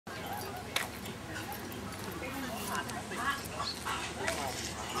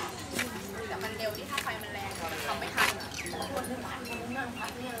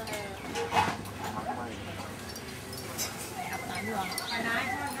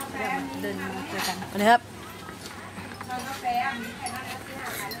เดินเจอกันวันนี้ครับ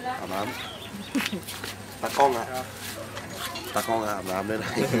อาบน้ำตากล้องอะอาบน้ำด้วยนะ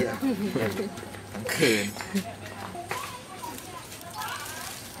ทั้งคืน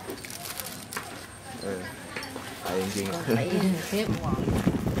ไปจริงๆไปเทป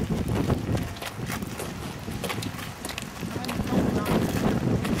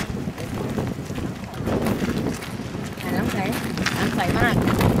น้ำใสมาก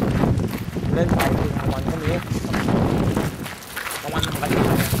เล่นไฟคือกลางวันพวกนี้กลางวันมันก็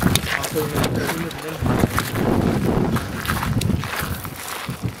ได้กลางคืนเนี่ยที่เล่นไฟ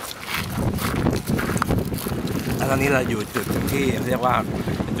แล้วตอนนี้เราอยู่จุดที่เรียกว่า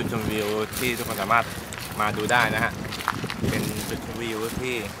เป็นจุดชมวิวที่ทุกคนสามารถมาดูได้นะฮะเป็นจุดชมวิว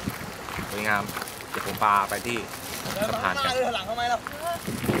ที่สวยงามเดี๋ยวผมพาไปที่สะพานกันหลังทำไมล่ะ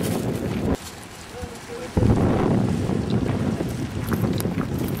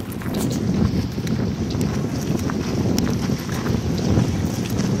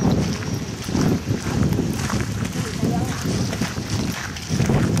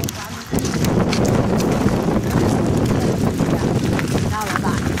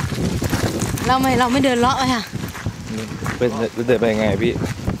เราไม่เดินเลาะเลยค่ะเป็นเดินไปยังไงพี่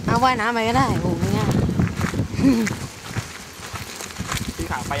เอาว่ายน้ำไปก็ได้โอ้ไม่ง่ายพี่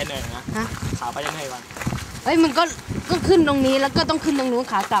ขาไปยังเหนื่อยนะขาไปยังเหนื่อยวันเฮ้ยมันก็ขึ้นตรงนี้แล้วก็ต้องขึ้นตรงนู้น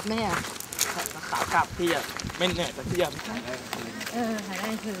ขากลับไม่ใช่เหรอขากลับพี่อะไม่เหนื่อยแต่พี่อะถ่ายได้ถ่ายได้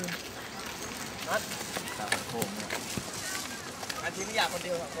คือนัดขาโค้งอาทิตย์นี้อยากคนเดี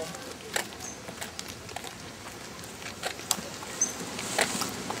ยวครับผม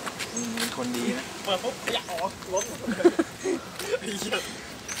คนดีนะเปิดปุ๊บอยากออกรถ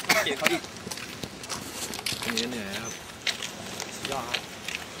เกลียดเขาอีกเหนื่อยครับยอด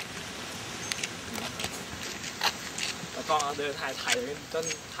แล้วก็เดินถ่ายจน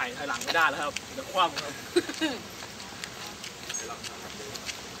ถ่ายหลังไม่ได้แล้วครับเดี๋ยวคว่ำครับ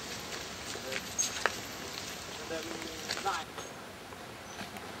เดินได้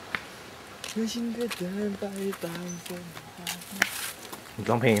ฉันก็เดินไปตามเส้น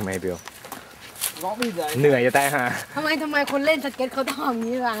ร้องเพลงทำไมเบลร้องไม่ได้เหนื่อยจะตายฮะทำไมคนเล่นสเก็ตเขาต้องทำอย่าง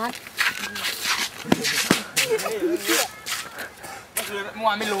นี้ล่ะก็คือเมื่อว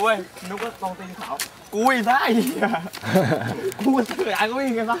านไม่รู้เว้ยนึกว่าลองตีเขากูอีกได้กูเสือก็วิ่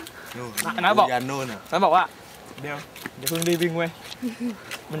งกันปะนะบอกนะบอกว่าเดี๋ยวเพิ่งรีบวิ่งเว้ย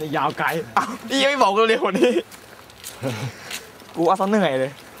มันจะยาวไกลพี่ยังไม่บอกเร็วๆนี้กูเอาซะเหนื่อยเล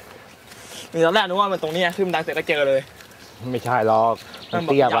ยตอนแรกนึกว่ามันตรงนี้ขึ้นดังเสร็จแล้วเจอเลยไม่ใช่หรอกมันเ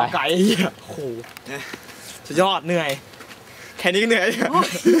ตี้ยไปไกลโอ้โหสุดยอดเหนื่อยแค่นี้ก็เหนื่อย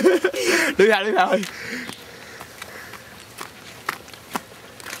ดูแผล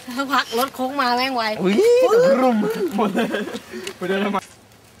สักพักรถโค้งมาแม่งไวรุมหมดเลยไปเดินมา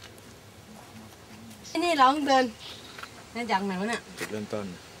นี่เราต้องเดินนั่นจากไหนวะเนี่ยจุดเริ่มต้น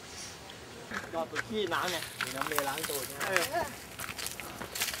ยอดที่น้ำเนี่ยมีน้ำเลล้างตัวเนี่ย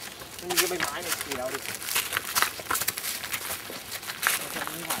นี่ก็ใบไม้เนี่ยเขียวดิ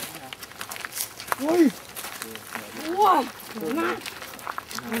โอ้ยว้าวมาก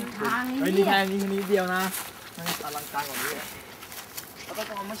เฮ้ยนี่แค่นี้นิดเดียวนะอลังการกว่านี้แล้วก็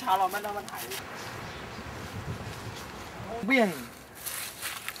ตอนเมื่อเช้าเราไม่ได้มาถ่ายเบี้ยง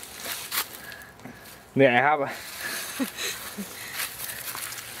เหนื่อยครับ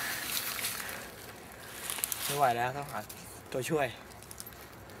ไม่ไหวแล้วต้องหาตัวช่ว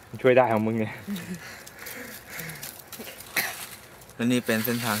ยได้ของมึงเนี่ยและนี่เป็นเ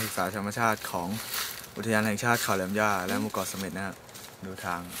ส้นทางศึกษาธรรมชาติของอุทยานแห่งชาติเขาแหลมหญ้าและหมู่เกาะเสม็ดนะครับดูท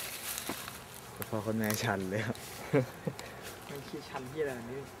างพ่อคนแม่ชันเลยครับมันขี้ชันที่อะไร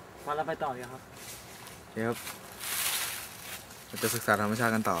นี่วันเราไปต่อเลยครับครับเราจะศึกษาธรรมชา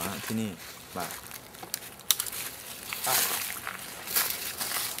ติกันต่อที่นี่บ่าย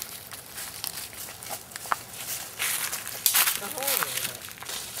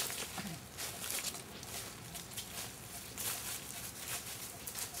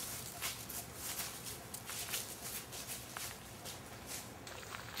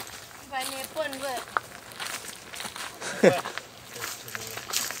ไปเนเปิลด้วย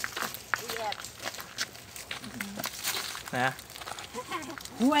นะ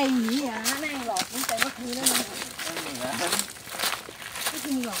ห่วยหนีอ่ะแม่งหลอกตั้งแต่เมื่อคืนแล้วมึงไม่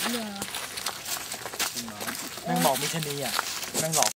คือหลอกเลยแม่งบอกมิชนีอ่ะแม่งหลอก